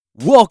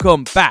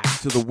Welcome back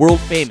to the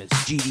world-famous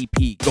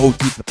GDP Go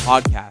Deep the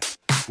podcast,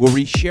 where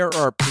we share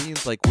our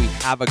opinions like we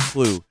have a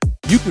clue.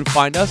 You can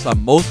find us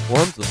on most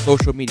forms of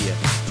social media,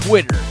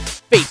 Twitter,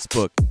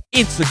 Facebook,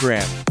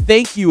 Instagram.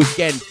 Thank you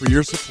again for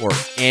your support,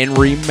 and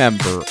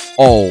remember,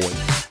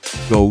 always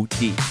go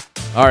deep.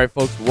 All right,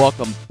 folks,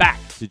 welcome back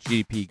to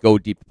GDP Go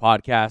Deep the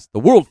podcast, the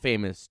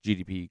world-famous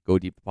GDP Go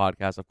Deep the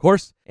podcast, of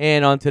course.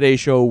 And on today's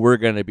show, we're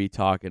going to be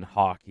talking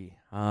hockey.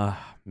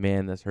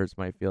 Man, this hurts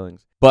my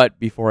feelings. But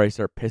before I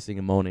start pissing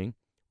and moaning,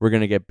 we're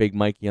going to get Big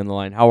Mikey on the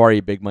line. How are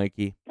you, Big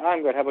Mikey?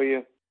 I'm good. How about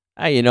you?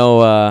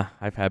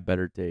 I've had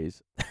better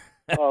days.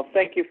 Well,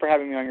 thank you for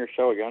having me on your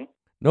show again.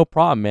 No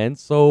problem, man.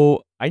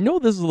 So I know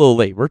this is a little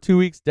late. We're 2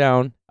 weeks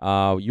down.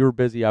 You were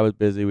busy. I was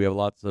busy. We have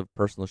lots of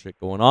personal shit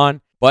going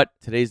on. But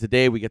today's the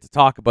day we get to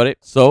talk about it.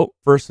 So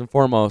first and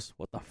foremost,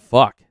 what the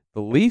fuck?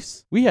 The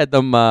Leafs, we had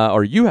them,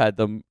 or you had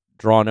them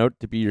drawn out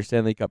to be your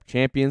Stanley Cup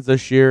champions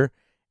this year,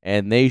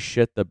 and they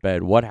shit the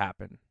bed. What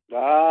happened?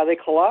 They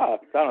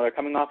collapsed. I don't know. They're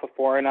coming off a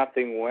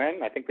 4-0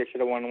 win. I think they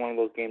should have won one of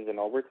those games in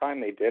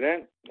overtime. They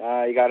didn't.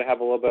 You got to have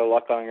a little bit of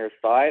luck on your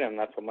side, and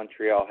that's what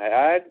Montreal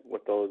had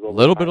with those. A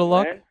little bit of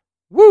luck? Wins.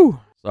 Woo!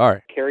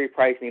 Sorry. Carey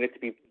Price needed to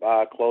be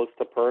close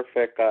to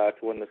perfect to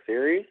win the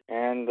series,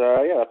 and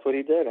that's what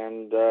he did.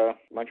 And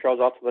Montreal's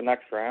off to the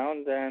next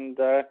round. And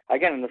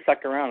again, in the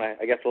second round,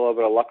 I guess a little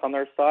bit of luck on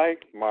their side.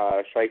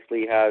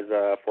 Scheifele has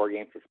a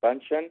 4-game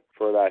suspension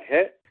for that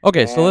hit.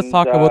 Okay, so let's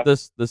talk about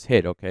this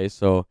hit, okay?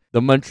 So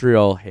the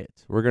Montreal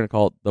hit. We're going to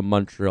call it the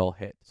Montreal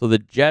hit. So the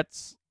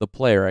Jets, the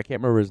player, I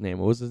can't remember his name.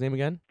 What was his name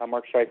again?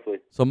 Mark Scheifele.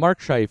 So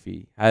Mark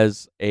Scheifele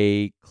has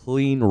a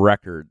clean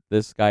record.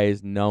 This guy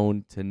is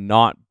known to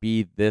not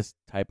be this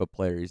type of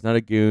player. He's not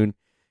a goon.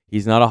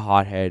 He's not a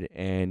hothead,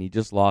 and he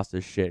just lost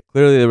his shit.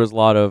 Clearly, there was a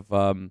lot of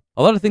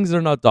things that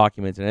are not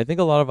documented. And I think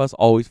a lot of us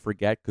always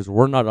forget because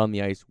we're not on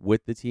the ice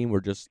with the team.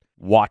 We're just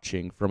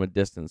watching from a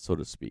distance, so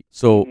to speak.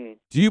 So,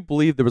 do you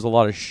believe there was a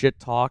lot of shit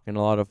talk and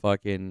a lot of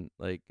fucking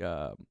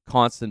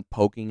constant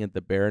poking at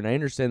the bear? And I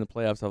understand the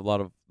playoffs have a lot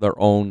of their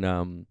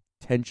own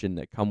tension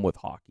that come with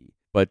hockey,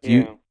 but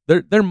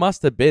There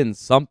must have been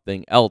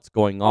something else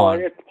going on.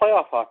 Oh, it's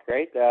playoff hockey,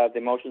 right? The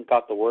emotions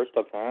got the worst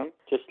of him.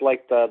 Just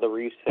like the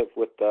Reeves hit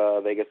with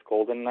the Vegas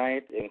Golden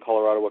Knights in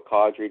Colorado, what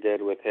Kadri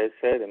did with his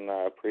hit in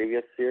the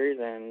previous series.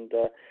 And,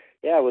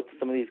 with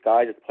some of these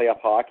guys, it's playoff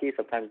hockey.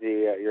 Sometimes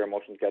your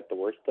emotions get the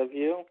worst of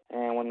you.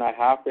 And when that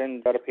happens,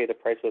 you got to pay the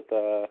price with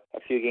a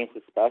few games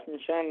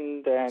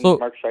suspension. And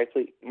Mark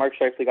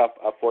Scheifele got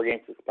a 4-game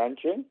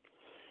suspension.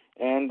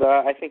 And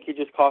I think he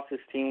just cost his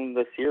team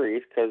the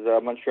series because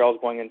Montreal's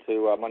going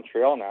into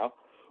Montreal now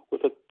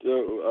with a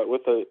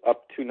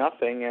up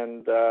 2-0,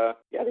 and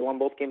they won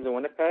both games in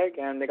Winnipeg,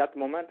 and they got the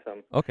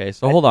momentum. Okay,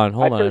 so hold on a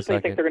second. I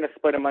personally think they're going to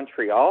split in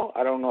Montreal.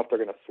 I don't know if they're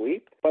going to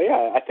sweep, but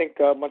I think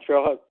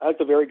Montreal has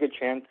a very good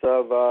chance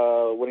of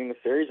winning the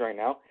series right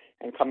now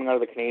and coming out of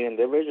the Canadian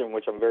division,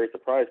 which I'm very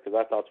surprised because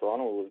I thought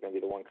Toronto was going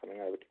to be the one coming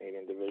out of the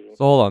Canadian division.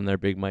 So hold on there,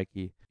 Big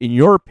Mikey. In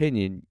your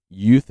opinion,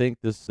 you think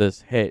this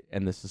hit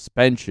and the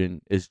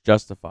suspension is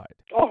justified?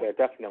 Oh, yeah,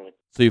 definitely.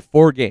 So you have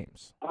 4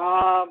 games.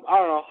 I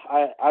don't know.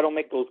 I don't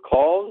make those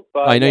calls,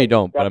 but I know you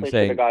don't. But I'm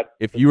saying,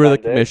 if you were the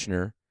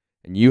commissioner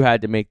and you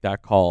had to make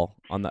that call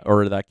on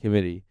that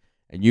committee,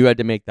 and you had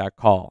to make that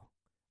call,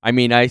 I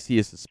mean, I see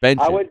a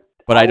suspension,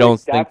 but I don't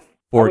think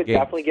 4 games. I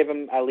would definitely give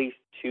him at least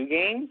 2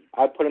 games.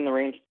 I'd put in the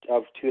range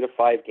of 2 to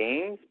 5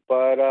 games,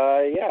 but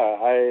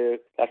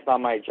that's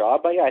not my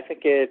job. But I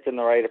think it's in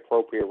the right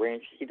appropriate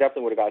range. He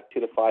definitely would have got 2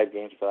 to 5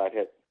 games for that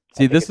hit.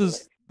 See, this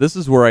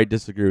is where I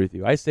disagree with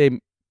you. I say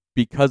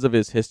because of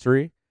his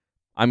history,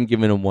 I'm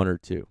giving him 1 or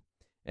 2,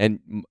 and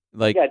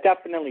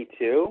definitely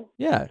 2.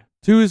 Yeah,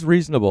 2 is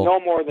reasonable. No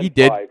more than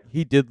 5.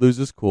 He did lose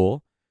his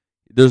cool.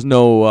 There's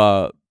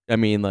no,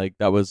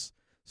 that was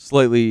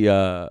slightly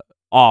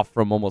off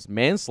from almost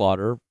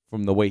manslaughter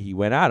from the way he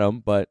went at him,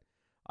 but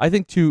I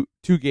think two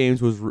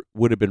games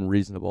would have been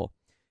reasonable.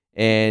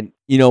 And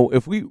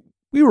if we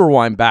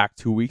rewind back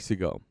 2 weeks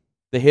ago,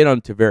 the hit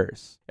on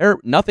Tavares,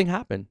 nothing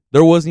happened.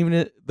 There wasn't even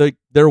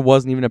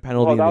a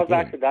penalty in the game. That was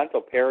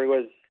accidental. Perry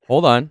was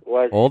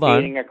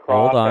skating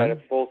across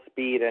at full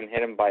speed and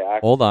hit him by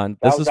accident. Hold on.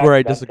 This is where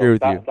I disagree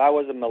with you. That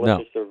was a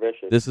malicious or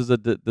vicious. This is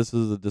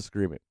a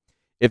disagreement.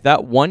 If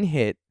that one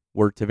hit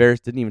where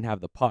Tavares didn't even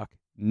have the puck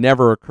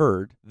never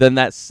occurred, then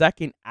that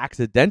second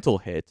accidental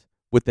hit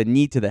with the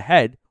knee to the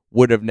head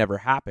would have never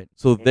happened.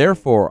 So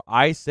therefore,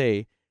 I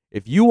say,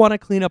 if you want to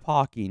clean up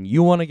hockey and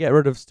you want to get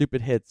rid of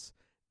stupid hits,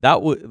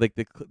 that would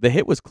the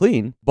hit was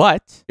clean,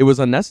 but it was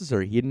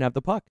unnecessary. He didn't have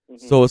the puck.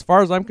 So as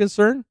far as I'm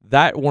concerned,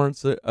 that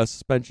warrants a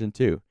suspension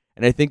too.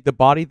 And I think the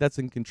body that's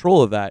in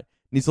control of that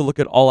needs to look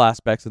at all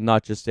aspects and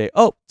not just say,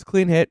 "Oh, it's a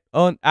clean hit.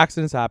 Oh,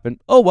 accidents happen.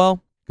 Oh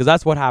well," because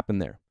that's what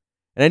happened there.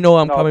 And I know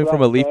I'm coming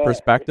from a Leaf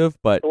perspective,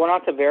 but the one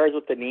on Tavares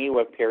with the knee,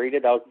 what Perry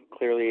did, that was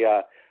clearly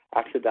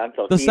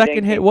accidental. The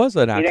second hit was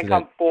an accident. He didn't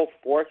come full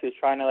force. He was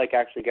trying to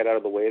actually get out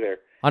of the way there.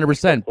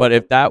 100%. But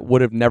if that would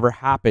have never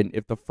happened,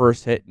 if the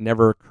first hit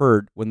never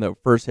occurred when the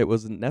first hit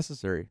wasn't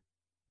necessary,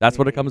 That's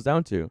what it comes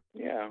down to.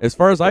 Yeah. As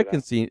far as I I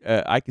can see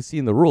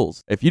in the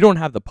rules, if you don't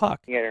have the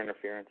puck, You get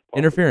interference. possibly.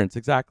 interference,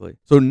 exactly.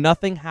 So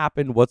nothing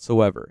happened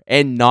whatsoever,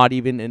 and not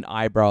even an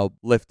eyebrow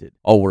lifted.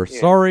 Oh, we're Yeah.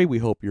 sorry. We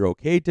hope you're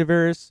okay,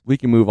 Tavares. We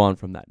can move on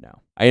from that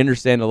now. I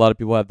understand a lot of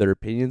people have their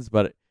opinions,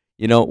 but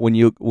when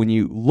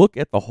you look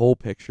at the whole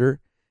picture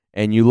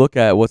and you look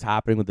at what's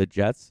happening with the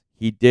Jets,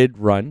 he did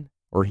run.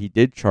 Or he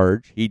did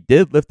charge. He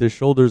did lift his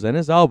shoulders and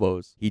his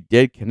elbows. He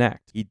did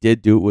connect. He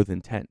did do it with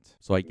intent.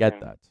 So I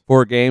get that.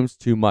 4 games,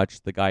 too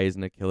much. The guy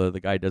isn't a killer. The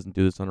guy doesn't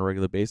do this on a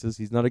regular basis.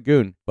 He's not a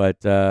goon. But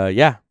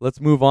yeah,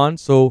 let's move on.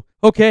 So,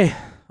 okay.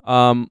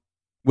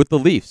 With the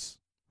Leafs,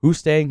 who's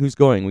staying, who's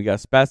going? We got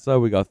Spezza,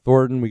 we got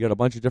Thornton, we got a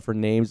bunch of different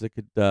names that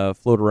could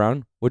float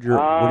around. What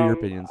are your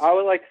opinions? I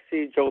would like to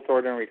see Joe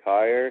Thornton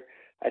retire.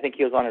 I think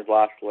he was on his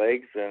last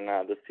legs in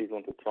this season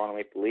with the Toronto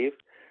Maple Leafs.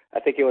 I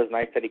think it was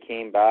nice that he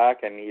came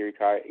back and he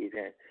retired. He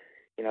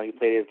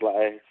played his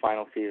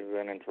final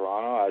season in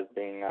Toronto as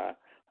being an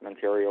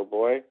Ontario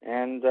boy,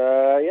 and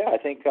I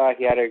think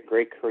he had a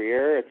great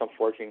career. It's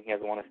unfortunate he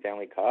hasn't won a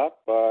Stanley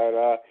Cup,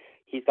 but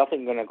he's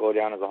definitely going to go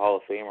down as a Hall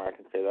of Famer. I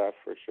can say that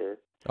for sure.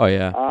 Oh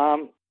yeah.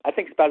 I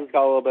think Spezza's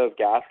got a little bit of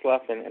gas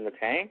left in the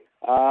tank.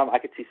 I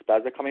could see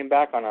Spezza coming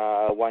back on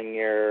a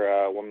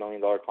 1-year, $1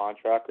 million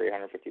contract or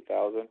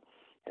 $850,000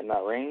 in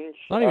that range.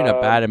 Not even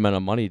a bad amount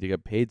of money to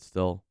get paid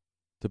still.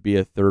 To be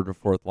a third or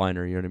fourth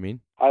liner, you know what I mean?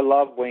 I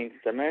love Wayne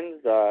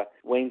Simmons. I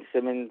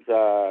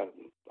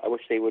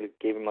wish they would have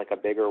gave him like a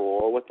bigger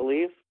role with the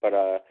Leafs, but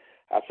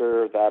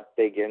after that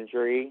big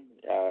injury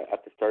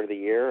at the start of the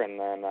year and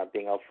then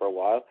being out for a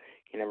while,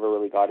 he never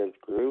really got his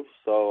groove.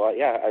 So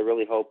I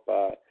really hope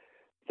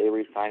they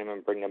re-sign him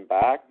and bring him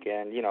back.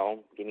 And you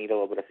need a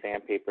little bit of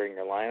sandpaper in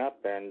your lineup,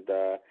 and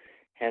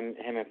him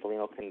and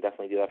Foligno can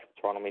definitely do that for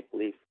the Toronto Maple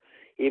Leafs.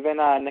 Even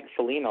Nick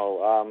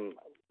Foligno.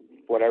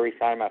 Would I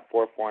resign him at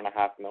 $4.5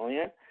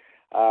 million?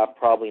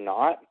 Probably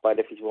not. But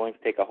if he's willing to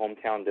take a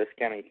hometown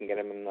discount and you can get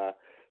him in the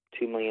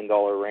 $2 million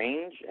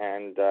range,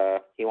 and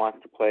he wants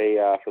to play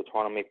for the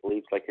Toronto Maple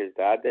Leafs like his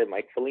dad did,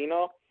 Mike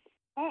Foligno,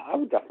 I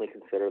would definitely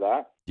consider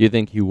that. Do you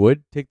think he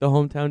would take the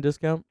hometown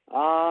discount?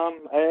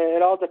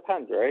 It all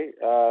depends, right?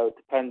 It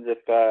depends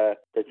if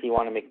does he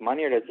want to make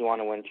money or does he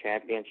want to win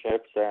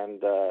championships.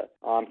 And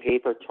on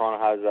paper, Toronto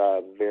has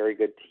a very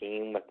good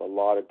team with a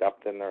lot of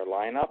depth in their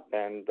lineup,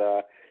 and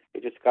they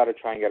just got to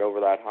try and get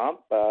over that hump.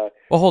 Well,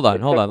 hold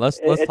on. Let's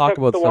talk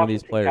about some of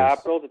these players.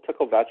 Capitals. It took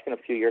Ovechkin a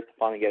few years to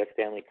finally get a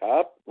Stanley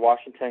Cup.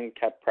 Washington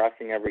kept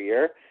pressing every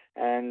year,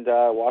 and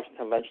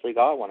Washington eventually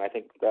got one. I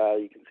think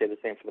you can say the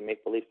same for the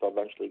Maple Leafs. They'll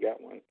eventually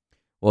get one.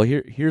 Well,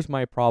 here's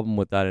my problem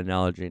with that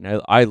analogy.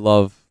 And I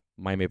love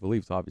my Maple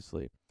Leafs,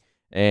 obviously.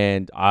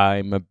 And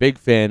I'm a big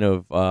fan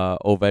of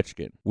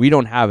Ovechkin. We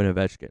don't have an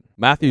Ovechkin.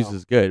 Matthews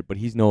is good, but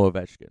he's no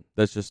Ovechkin.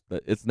 That's just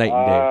it's night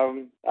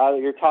and day.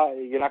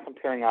 You're not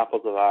comparing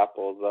apples with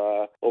apples.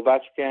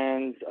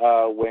 Ovechkin's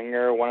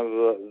winger, one of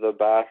the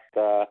best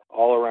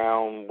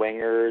all-around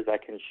wingers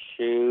that can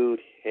shoot,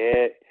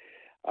 hit,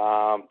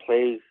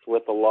 plays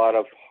with a lot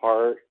of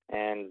heart.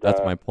 And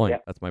that's my point. Yeah.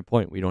 That's my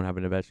point. We don't have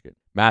an Ovechkin.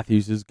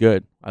 Matthews is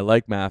good. I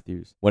like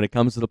Matthews. When it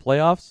comes to the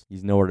playoffs,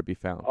 he's nowhere to be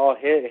found. Oh,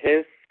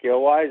 his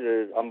skill-wise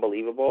is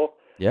unbelievable.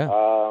 Yeah.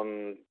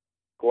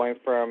 Going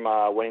from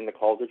winning the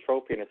Calder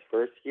Trophy in his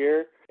first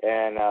year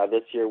and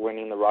this year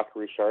winning the Rocket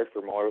Richard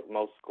for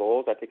most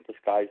goals, I think the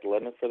sky's the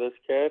limit for this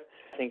kid.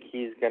 I think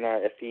he's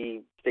if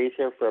he stays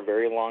here for a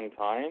very long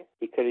time,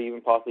 he could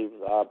even possibly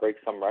break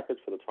some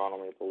records for the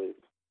Toronto Maple Leafs.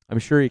 I'm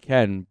sure he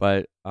can,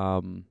 but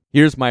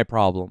here's my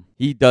problem.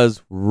 He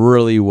does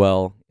really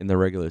well in the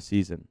regular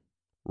season.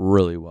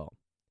 Really well.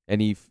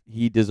 And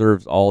he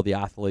deserves all the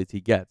accolades he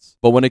gets.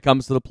 But when it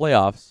comes to the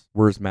playoffs,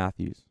 where's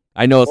Matthews?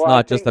 I know it's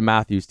not just the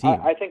Matthews team.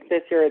 I think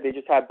this year they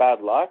just had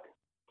bad luck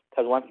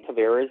because once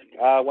Tavares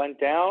went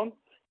down,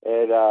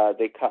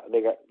 they got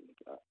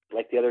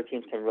like the other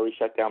teams can really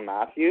shut down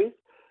Matthews.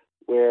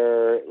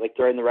 Where like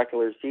during the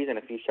regular season,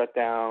 if you shut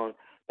down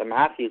the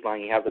Matthews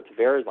line, you have the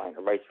Tavares line,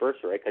 or vice versa,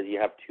 right? Because you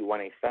have 2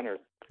 1A centers.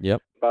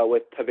 Yep. But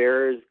with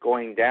Tavares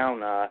going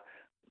down, the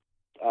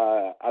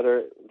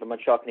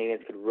Montreal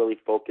Canadiens could really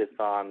focus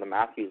on the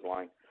Matthews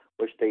line,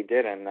 which they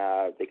did, and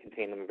they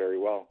contained them very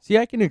well. See,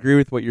 I can agree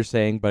with what you're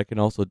saying, but I can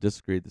also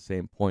disagree at the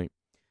same point.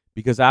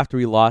 Because after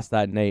we lost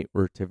that night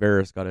where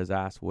Tavares got his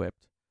ass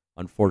whipped,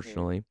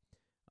 unfortunately.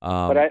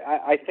 But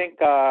I think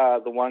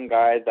the one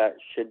guy that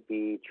should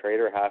be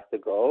traded or has to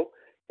go,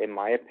 in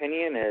my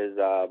opinion, is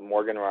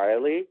Morgan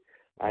Rielly.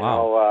 Wow. I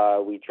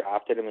know we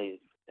drafted him,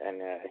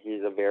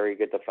 he's a very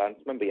good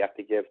defenseman, but you have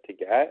to give to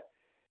get.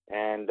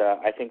 And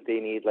I think they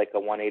need like a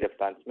 1A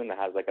defenseman that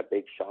has like a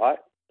big shot.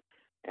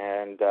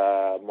 And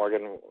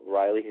Morgan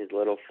Rielly, his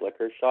little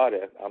flicker shot,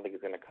 I don't think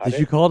he's going to cut it.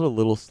 Did you call it a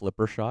little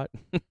slipper shot?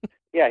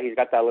 Yeah, he's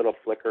got that little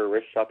flicker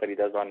wrist shot that he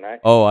does on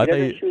net. Oh,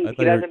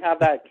 He doesn't have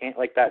that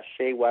like that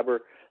Shea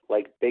Weber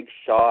like big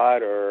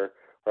shot or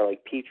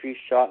like Petrie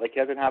shot. Like he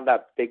doesn't have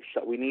that big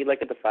shot. We need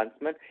like a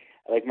defenseman.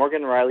 Like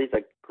Morgan Rielly's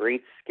a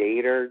great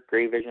skater,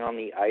 great vision on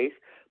the ice,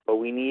 but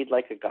we need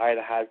like a guy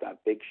that has that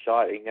big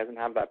shot. And he doesn't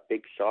have that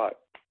big shot.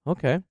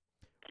 Okay.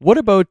 What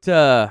about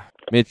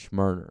Mitch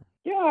Marner?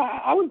 Yeah,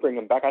 I would bring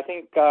him back.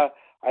 You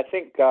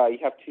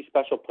have two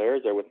special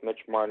players there with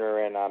Mitch Marner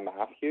and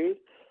Matthews.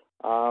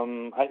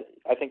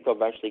 I think they'll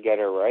eventually get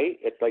it right.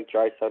 It's like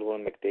Draisaitl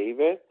and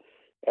McDavid,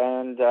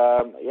 and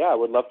I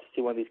would love to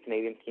see one of these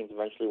Canadian teams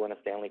eventually win a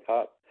Stanley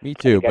Cup. Me I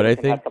too, think but I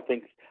Edmonton has think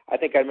something. I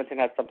think Edmonton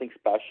has something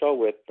special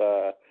with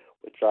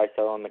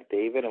Draisaitl and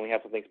McDavid, and we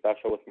have something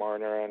special with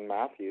Marner and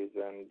Matthews.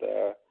 And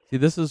see,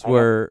 this is I don't know.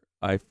 where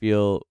I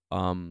feel,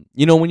 when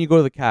you go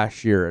to the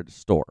cashier at a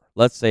store,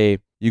 let's say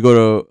you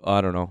go to,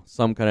 I don't know,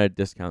 some kind of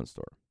discount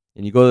store,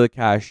 and you go to the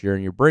cashier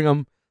and you bring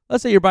them,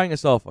 let's say you're buying a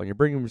cell phone, you're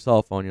bringing them your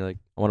cell phone, you're like,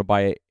 I want to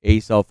buy a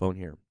cell phone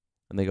here.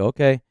 And they go,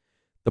 okay,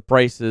 the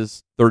price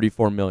is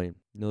 $34 million.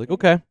 And you're like,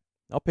 okay,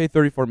 I'll pay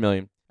 $34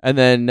 million. And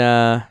then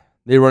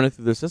they run it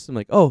through the system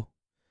like, oh,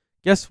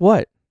 guess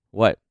what?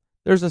 What?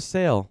 There's a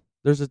sale.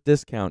 There's a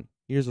discount.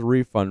 Here's a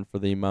refund for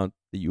the amount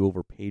that you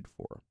overpaid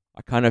for.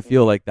 I kind of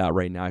feel like that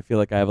right now. I feel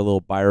like I have a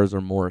little buyer's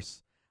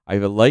remorse. I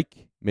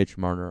like Mitch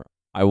Marner.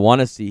 I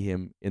want to see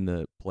him in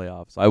the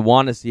playoffs. I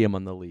want to see him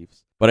on the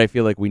Leafs. But I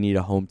feel like we need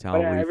a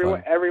hometown But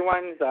refund.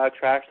 everyone's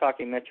trash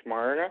talking Mitch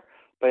Marner,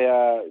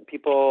 but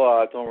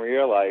people don't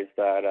realize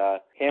that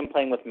him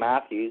playing with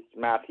Matthews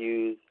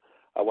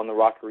won the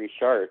Rocket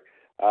Richard.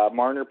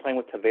 Marner playing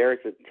with Tavares.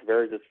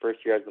 Tavares'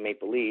 first year as the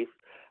Maple Leafs.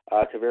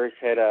 Tavares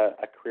hit a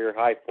career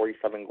high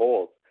 47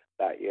 goals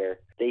that year.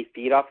 They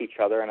feed off each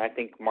other, and I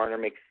think Marner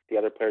makes the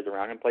other players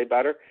around him play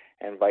better,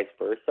 and vice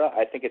versa.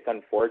 I think it's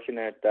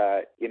unfortunate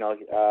that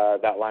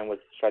that line was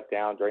shut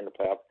down during the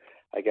playoffs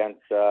against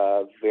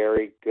a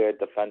very good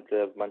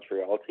defensive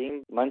Montreal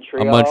team.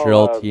 A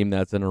Montreal team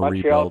that's in a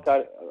Montreal's rebuild. got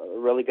a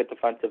really good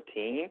defensive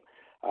team.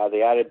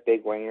 They added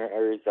big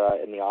wingers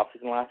in the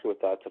offseason last year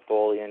with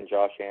Toffoli and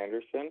Josh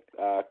Anderson.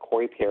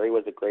 Corey Perry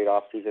was a great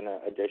offseason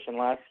addition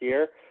last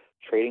year.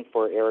 Trading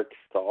for Eric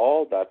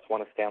Stahl, that's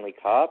won a Stanley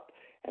Cup,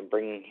 and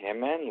bringing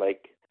him in,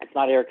 like, it's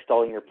not Eric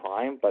Stahl in your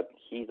prime, but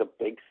he's a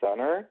big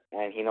center,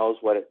 and he knows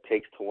what it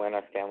takes to win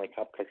a Stanley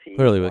Cup because he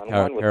Clearly with won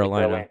one with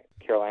Carolina.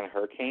 the Carolina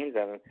Hurricanes,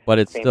 and But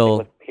it's same thing still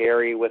with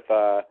Perry with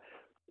the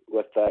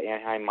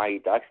Anaheim Mighty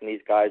Ducks, and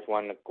these guys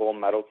won gold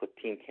medals with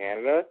Team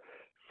Canada.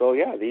 So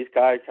yeah, these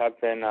guys have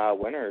been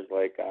winners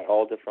like at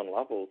all different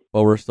levels.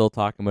 But we're still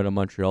talking about a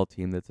Montreal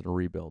team that's in a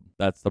rebuild.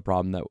 That's the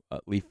problem that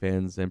Leaf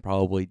fans and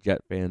probably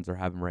Jet fans are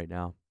having right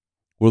now.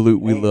 We're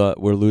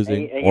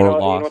losing And or you know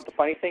lost. what the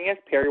funny thing is?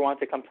 Perry wanted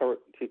to come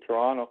to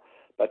Toronto,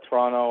 but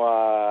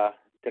Toronto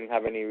didn't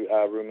have any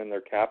room in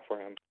their cap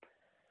for him,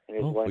 and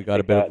he was willing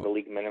to take the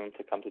league minimum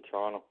to come to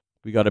Toronto.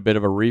 We got a bit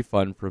of a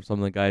refund from some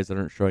of the guys that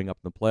aren't showing up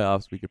in the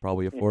playoffs. We could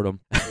probably afford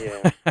them.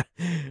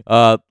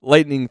 Yeah.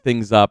 Lightening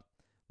things up.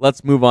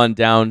 Let's move on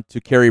down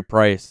to Carey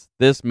Price.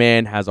 This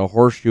man has a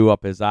horseshoe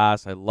up his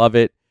ass. I love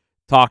it.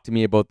 Talk to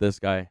me about this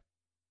guy.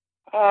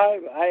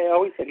 I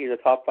always said he's a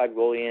top 5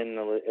 goalie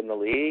in the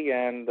league,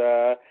 and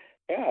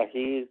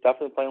he's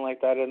definitely playing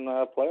like that in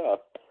the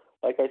playoffs.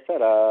 Like I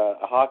said, a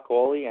hot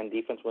goalie and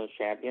defense wins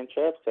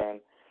championships, and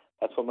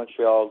that's what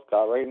Montreal's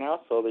got right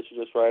now. So they should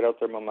just ride out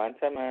their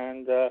momentum,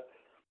 and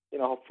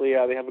hopefully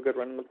they have a good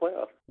run in the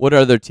playoffs. What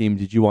other team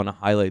did you want to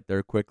highlight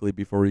there quickly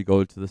before we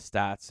go to the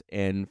stats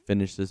and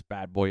finish this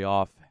bad boy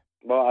off?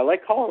 Well, I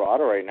like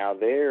Colorado right now.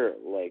 They're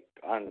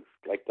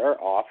their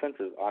offense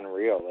is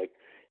unreal. Like,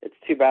 it's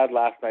too bad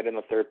last night in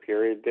the third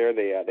period there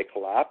they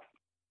collapsed.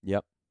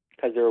 Yep.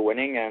 Because they were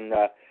winning, and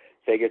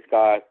Vegas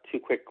got 2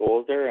 quick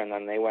goals there, and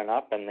then they went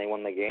up and they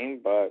won the game.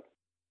 But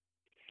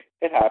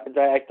it happens.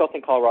 I still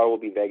think Colorado will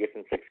beat Vegas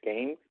in 6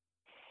 games.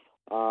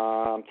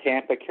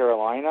 Tampa,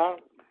 Carolina.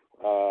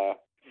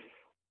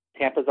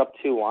 Tampa's up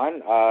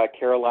 2-1.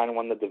 Carolina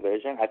won the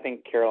division. I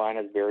think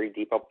Carolina's very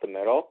deep up the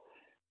middle.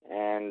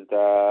 And,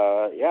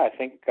 I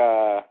think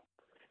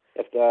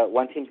if the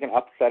one team's going to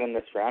upset in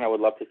this round, I would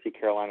love to see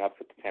Carolina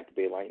upset the Tampa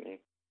Bay Lightning.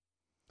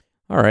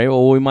 All right.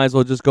 Well, we might as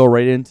well just go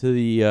right into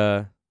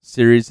the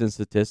series and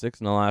statistics,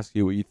 and I'll ask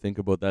you what you think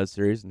about that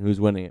series and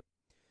who's winning it.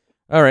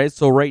 All right.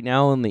 So right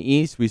now in the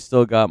East, we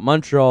still got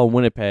Montreal,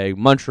 Winnipeg.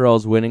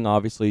 Montreal's winning,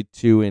 obviously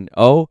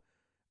 2-0.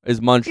 Is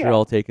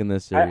Montreal taking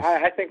this series?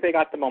 I think they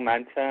got the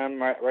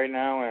momentum right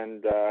now,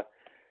 and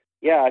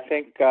I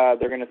think they're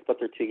going to split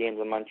their 2 games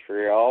in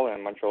Montreal,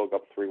 and Montreal will go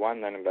up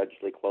 3-1, then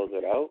eventually close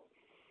it out.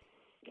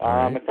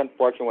 Right. It's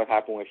unfortunate what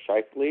happened with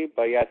Scheifele,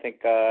 but I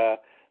think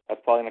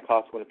that's probably going to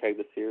cost Winnipeg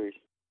the series.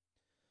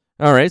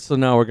 All right, so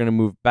now we're going to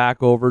move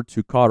back over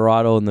to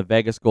Colorado and the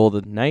Vegas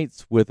Golden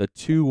Knights with a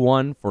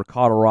 2-1 for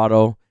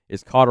Colorado.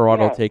 Is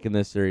Colorado taking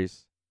this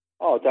series?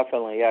 Oh,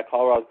 definitely. Yeah,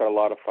 Colorado's got a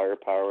lot of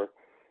firepower,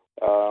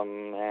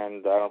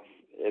 and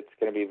it's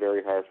going to be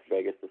very hard for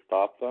Vegas to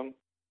stop them.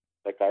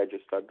 Like I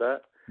just said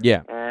that.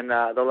 Yeah. And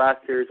the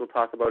last series we'll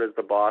talk about is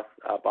the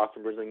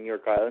Boston Bruins and New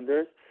York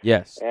Islanders.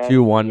 Yes,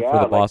 2-1 for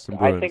the Boston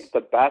Bruins. I think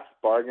the best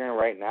bargain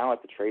right now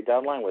at the trade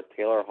deadline was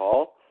Taylor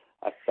Hall,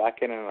 a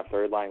second and a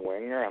third-line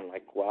winger. I'm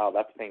like, wow,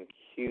 that's paying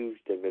huge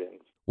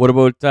dividends. What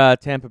about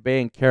Tampa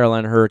Bay and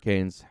Carolina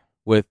Hurricanes,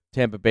 with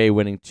Tampa Bay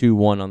winning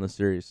 2-1 on the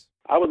series?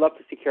 I would love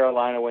to see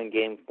Carolina win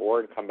Game 4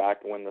 and come back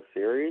and win the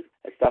series.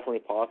 It's definitely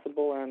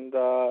possible, and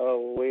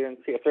we'll wait and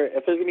see. If there's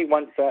going to be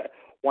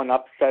one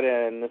upset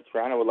in this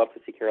round, I would love to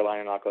see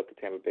Carolina knock out the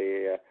Tampa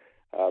Bay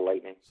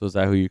Lightning. So is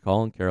that who you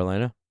calling,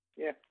 Carolina?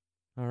 Yeah.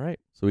 All right.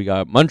 So we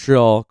got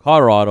Montreal,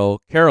 Colorado,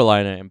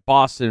 Carolina, and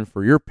Boston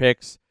for your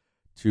picks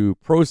to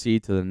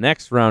proceed to the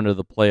next round of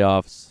the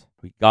playoffs.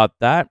 We got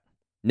that.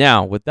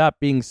 Now, with that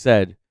being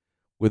said,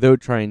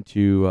 without trying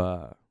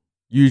to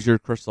use your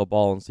crystal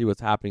ball and see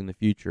what's happening in the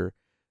future,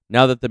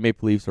 now that the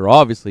Maple Leafs are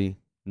obviously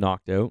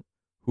knocked out,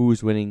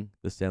 who's winning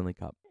the Stanley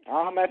Cup?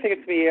 I think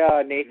it's be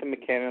Nathan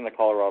McKinnon and the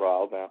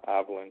Colorado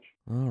Avalanche.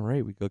 All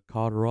right, we got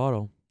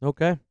Colorado.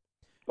 Okay.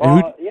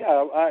 Well,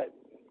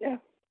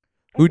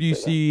 Who do you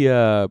see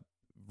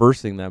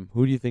versing them?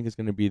 Who do you think is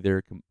going to be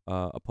their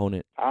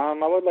opponent?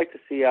 I would like to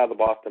see the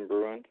Boston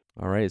Bruins.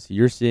 All right, so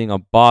you're seeing a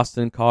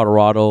Boston,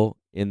 Colorado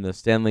in the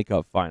Stanley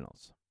Cup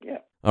Finals. Yeah.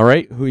 All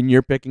right, and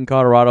you're picking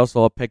Colorado,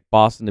 so I'll pick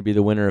Boston to be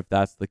the winner if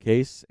that's the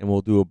case, and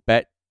we'll do a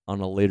bet on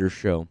a later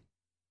show.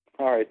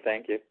 All right,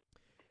 thank you.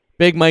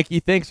 Big Mikey,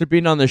 thanks for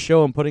being on the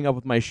show and putting up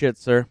with my shit,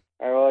 sir.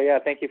 All right, well, yeah,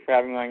 thank you for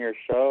having me on your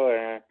show.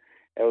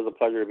 It was a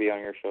pleasure to be on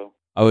your show.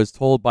 I was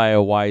told by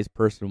a wise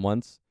person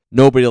once,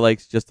 nobody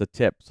likes just a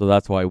tip, so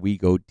that's why we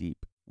go deep.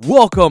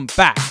 Welcome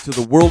back to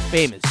the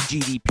world-famous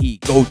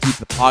GDP Go Deep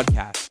the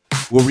podcast,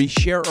 where we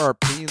share our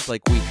opinions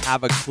like we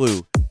have a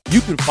clue.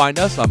 You can find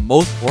us on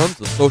most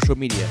forms of social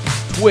media,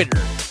 Twitter,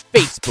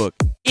 Facebook,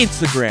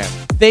 Instagram.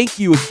 Thank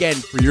you again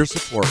for your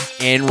support,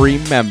 and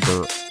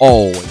remember,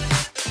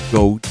 always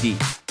go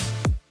deep.